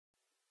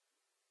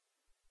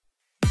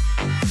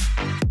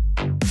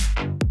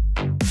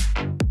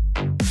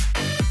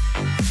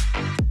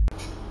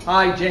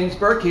Hi, James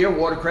Burke here,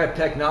 Watercraft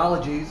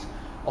Technologies.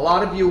 A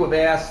lot of you have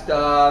asked,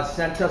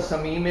 sent us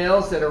some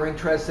emails that are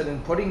interested in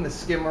putting the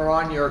skimmer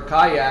on your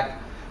kayak,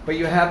 but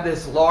you have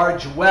this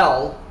large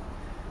well.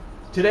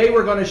 Today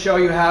we're going to show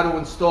you how to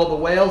install the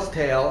whale's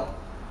tail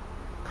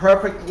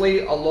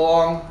perfectly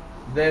along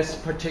this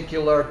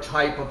particular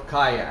type of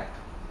kayak.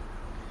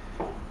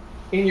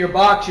 In your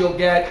box you'll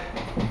get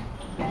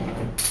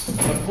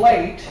the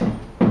plate,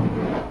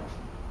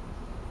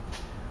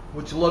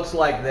 which looks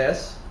like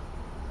this,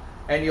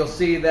 and you'll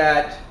see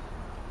that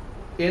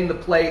in the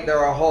plate there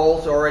are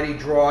holes already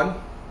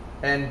drawn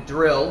and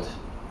drilled,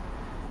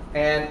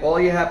 and all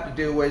you have to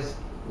do is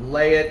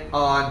lay it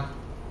on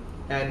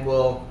and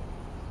we'll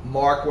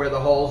mark where the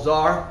holes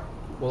are.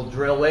 We'll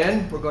drill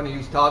in. We're going to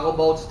use toggle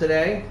bolts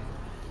today,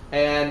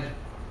 and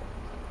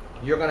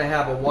you're going to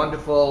have a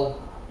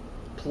wonderful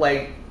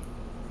plate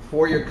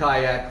for your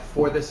kayak,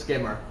 for the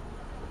skimmer.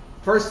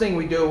 First thing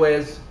we do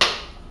is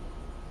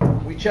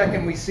we check,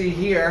 and we see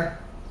here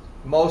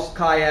most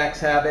kayaks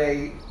have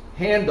a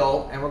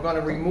handle, and we're going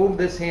to remove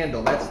this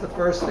handle. That's the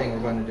first thing we're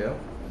going to do.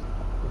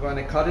 We're going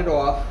to cut it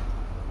off,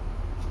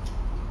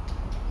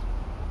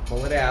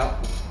 pull it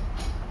out.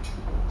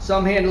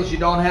 Some handles you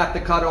don't have to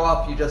cut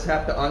off, you just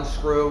have to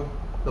unscrew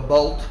the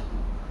bolt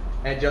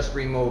and just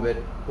remove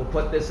it. We'll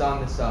put this on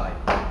the side.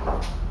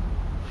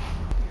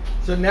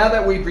 So now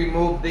that we've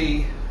removed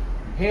the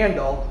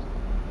handle,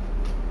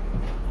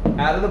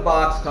 out of the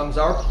box comes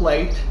our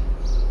plate,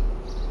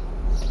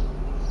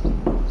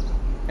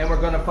 and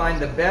we're going to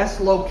find the best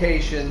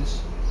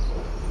locations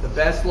to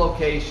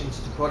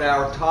put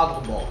our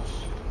toggle bolts.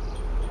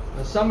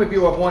 Now, some of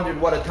you have wondered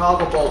what a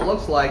toggle bolt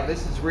looks like.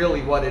 This is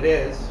really what it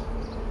is.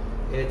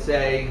 It's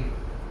a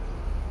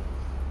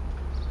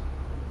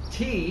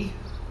T.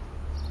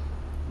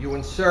 You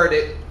insert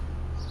it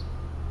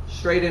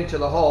straight into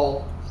the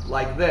hole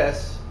like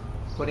this,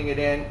 putting it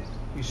in,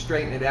 you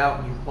straighten it out,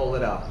 and you pull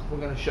it up. We're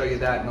going to show you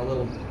that in a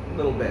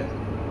little bit.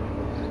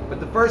 But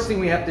the first thing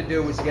we have to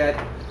do is get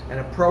an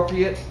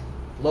appropriate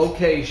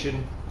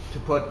location to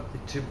put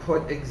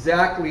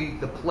exactly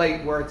the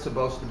plate where it's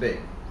supposed to be.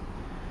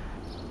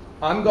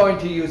 I'm going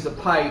to use a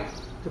pipe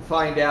to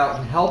find out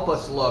and help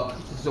us look.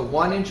 This is a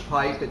 1-inch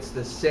pipe. It's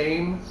the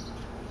same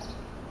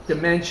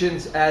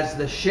dimensions as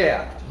the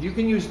shaft. You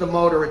can use the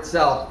motor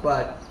itself,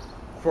 but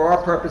for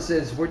our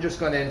purposes we're just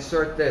going to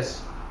insert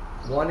this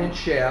 1-inch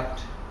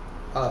shaft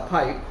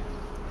pipe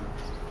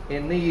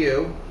in the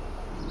U.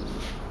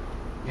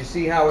 You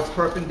see how it's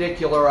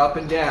perpendicular up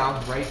and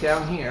down, right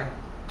down here.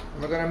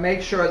 And we're going to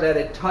make sure that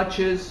it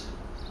touches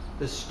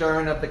the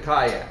stern of the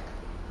kayak.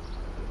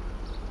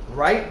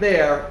 Right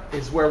there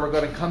is where we're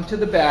going to come to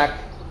the back.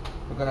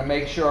 We're going to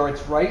make sure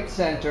it's right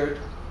centered.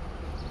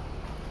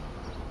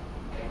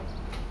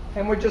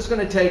 And we're just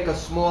going to take a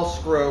small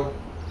screw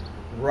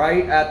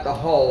right at the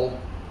hole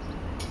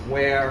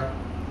where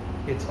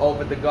it's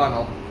over the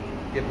gunnel.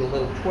 Give it a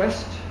little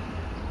twist.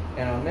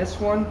 And on this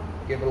one,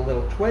 give it a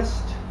little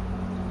twist.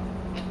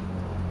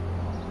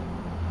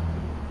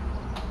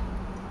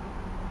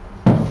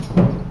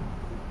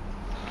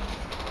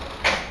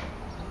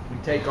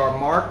 Take our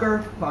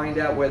marker, find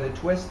out where the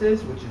twist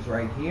is, which is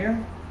right here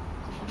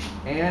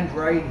and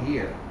right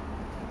here.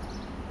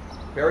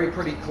 Very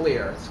pretty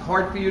clear. It's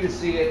hard for you to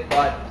see it,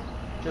 but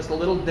just a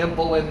little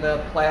dimple in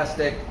the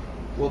plastic,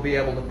 we'll be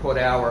able to put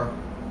our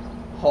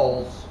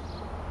holes,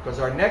 because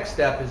our next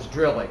step is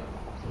drilling.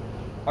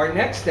 Our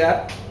next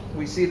step,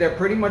 we see they're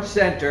pretty much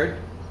centered,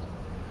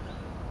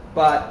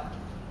 but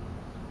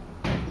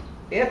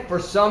if for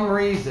some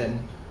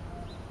reason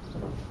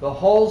the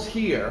holes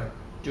here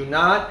do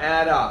not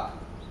add up,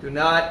 do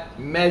not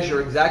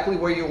measure exactly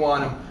where you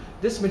want them,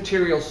 this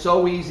material is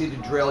so easy to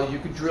drill. You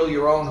could drill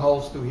your own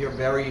holes through here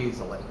very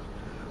easily.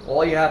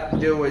 All you have to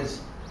do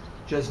is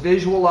just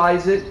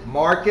visualize it,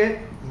 mark it,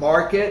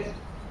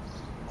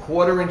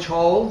 1/4-inch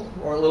hole,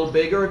 or a little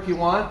bigger if you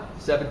want,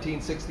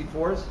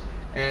 17/64s,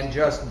 and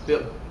just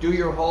do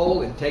your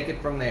hole and take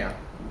it from there.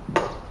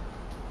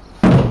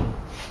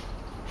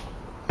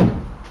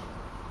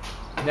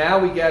 Now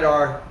we get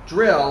our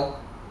drill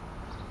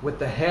with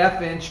the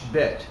 1/2-inch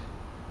bit.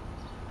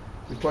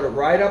 We put it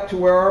right up to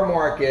where our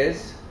mark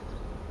is.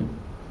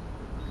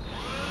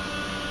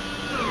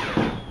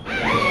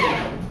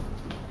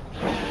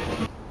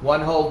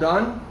 One hole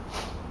done.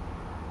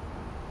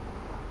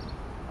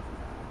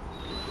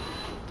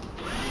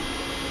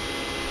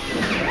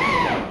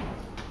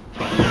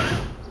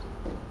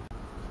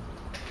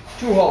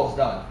 Two holes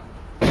done.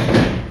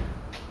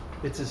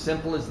 It's as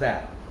simple as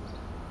that.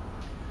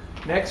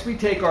 Next we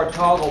take our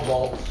toggle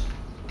bolts.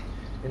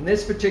 In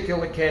this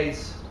particular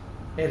case,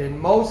 and in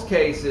most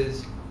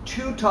cases,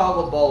 2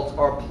 toggle bolts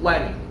are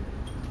plenty.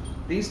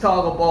 These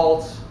toggle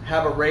bolts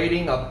have a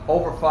rating of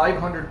over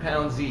 500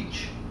 pounds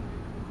each.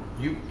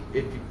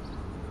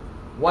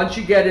 Once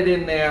you get it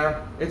in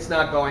there, it's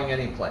not going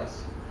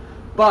anyplace.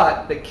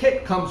 But the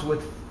kit comes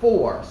with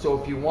 4,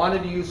 so if you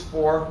wanted to use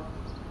 4,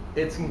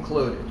 it's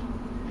included.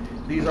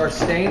 These are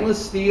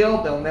stainless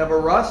steel, they'll never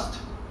rust,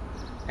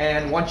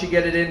 and once you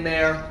get it in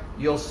there,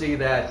 you'll see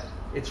that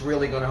it's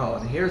really going to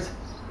hold. And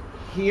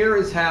here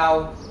is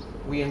how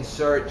we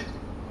insert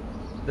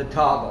the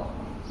toggle.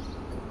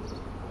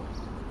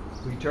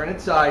 We turn it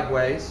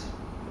sideways,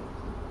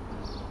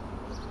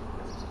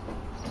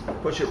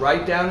 push it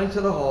right down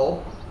into the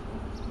hole,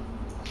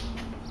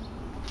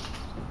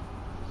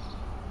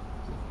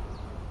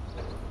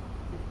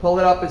 pull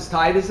it up as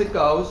tight as it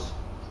goes.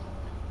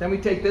 Then we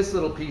take this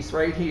little piece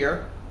right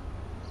here,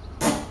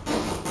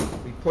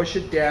 we push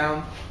it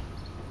down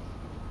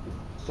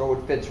so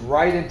it fits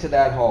right into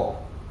that hole.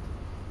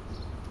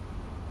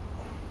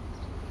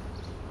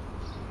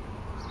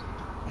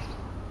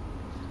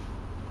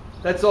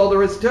 That's all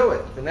there is to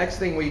it. The next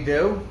thing we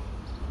do,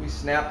 we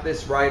snap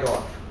this right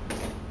off.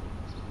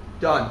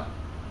 Done.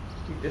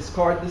 We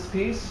discard this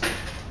piece.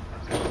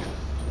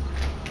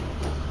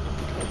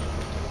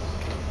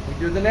 We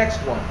do the next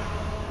one.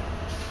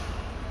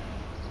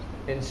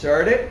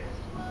 Insert it.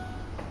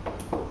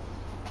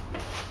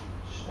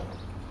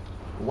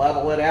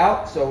 Level it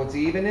out so it's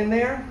even in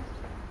there.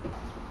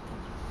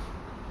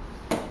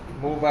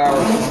 Move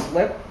our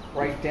slip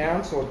right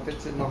down so it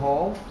fits in the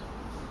hole,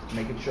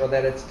 making sure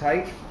that it's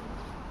tight.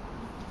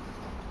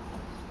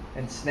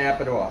 And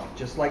snap it off,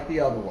 just like the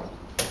other one.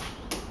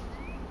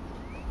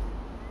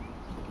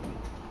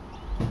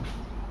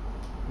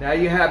 Now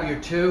you have your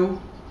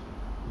two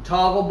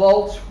toggle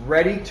bolts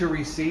ready to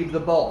receive the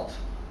bolt.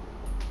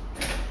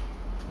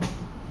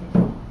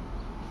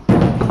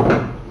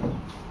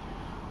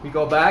 We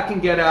go back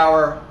and get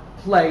our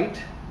plate.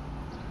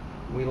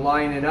 We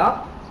line it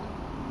up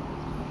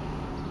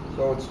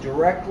so it's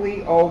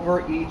directly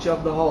over each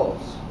of the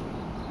holes.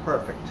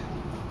 Perfect.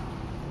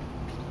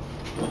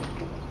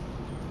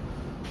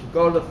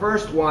 Go to the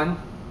first one,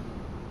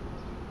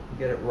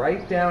 get it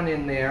right down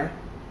in there.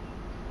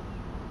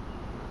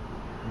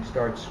 You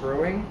start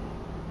screwing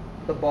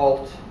the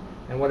bolt,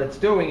 and what it's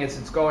doing is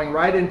it's going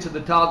right into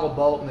the toggle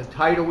bolt, and the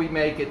tighter we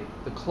make it,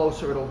 the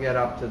closer it'll get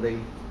up to the...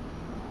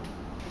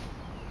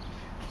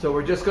 So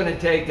we're just going to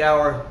take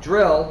our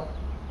drill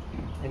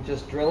and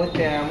just drill it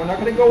down. We're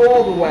not going to go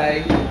all the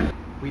way.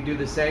 We do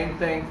the same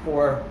thing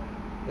for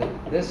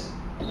this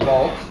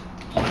bolt.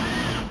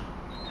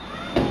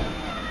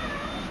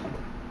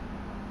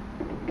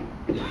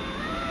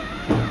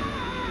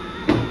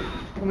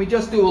 And we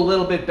just do a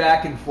little bit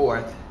back and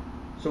forth,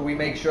 so we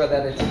make sure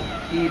that it's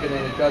even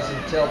and it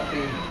doesn't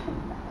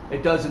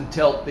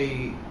tilt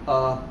the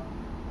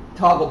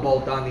toggle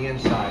bolt on the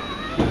inside.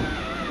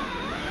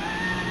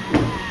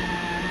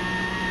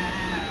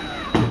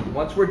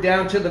 Once we're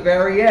down to the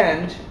very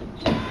end,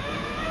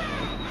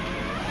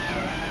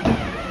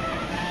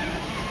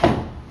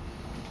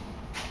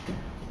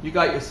 you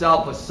got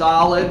yourself a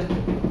solid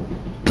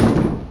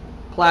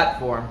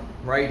platform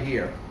right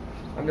here.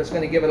 I'm just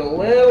going to give it a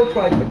little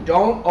try, but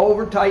don't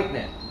over tighten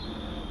it,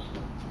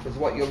 because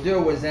what you'll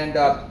do is end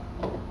up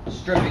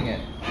stripping it.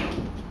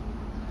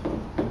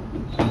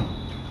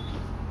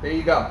 There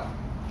you go.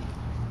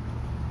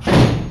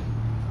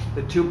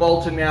 The two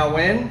bolts are now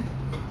in.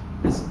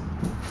 This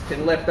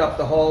can lift up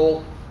the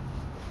whole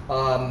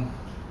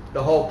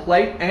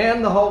plate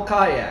and the whole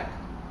kayak.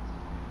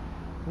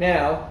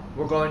 Now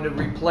we're going to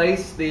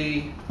replace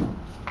the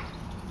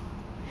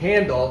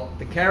handle,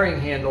 the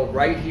carrying handle,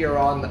 right here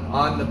on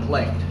the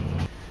plate.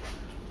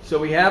 So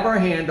we have our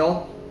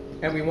handle,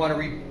 and we want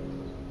to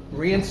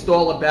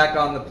reinstall it back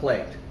on the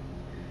plate.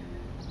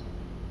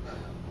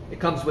 It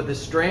comes with a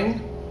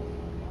string,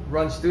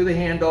 runs through the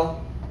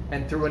handle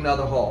and through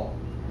another hole.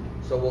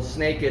 So we'll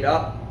snake it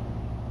up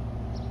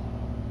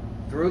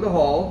through the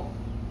hole,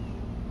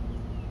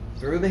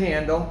 through the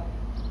handle,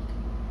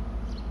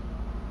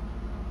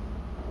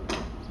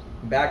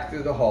 back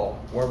through the hole,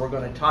 where we're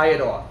going to tie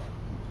it off.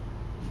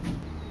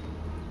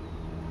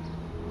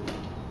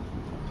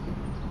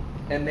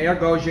 And there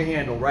goes your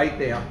handle right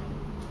there.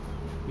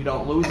 You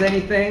don't lose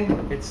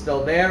anything. It's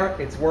still there.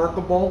 It's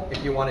workable.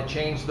 If you want to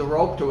change the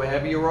rope to a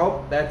heavier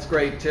rope, that's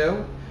great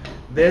too.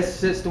 This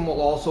system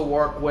will also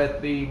work with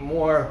the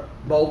more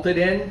bolted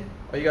in.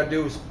 All you got to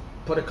do is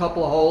put a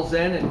couple of holes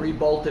in and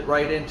re-bolt it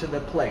right into the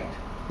plate.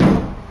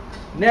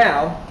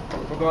 Now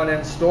we're going to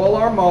install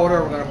our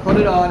motor. We're going to put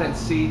it on and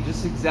see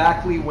just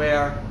exactly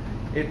where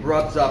it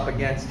rubs up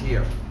against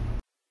here.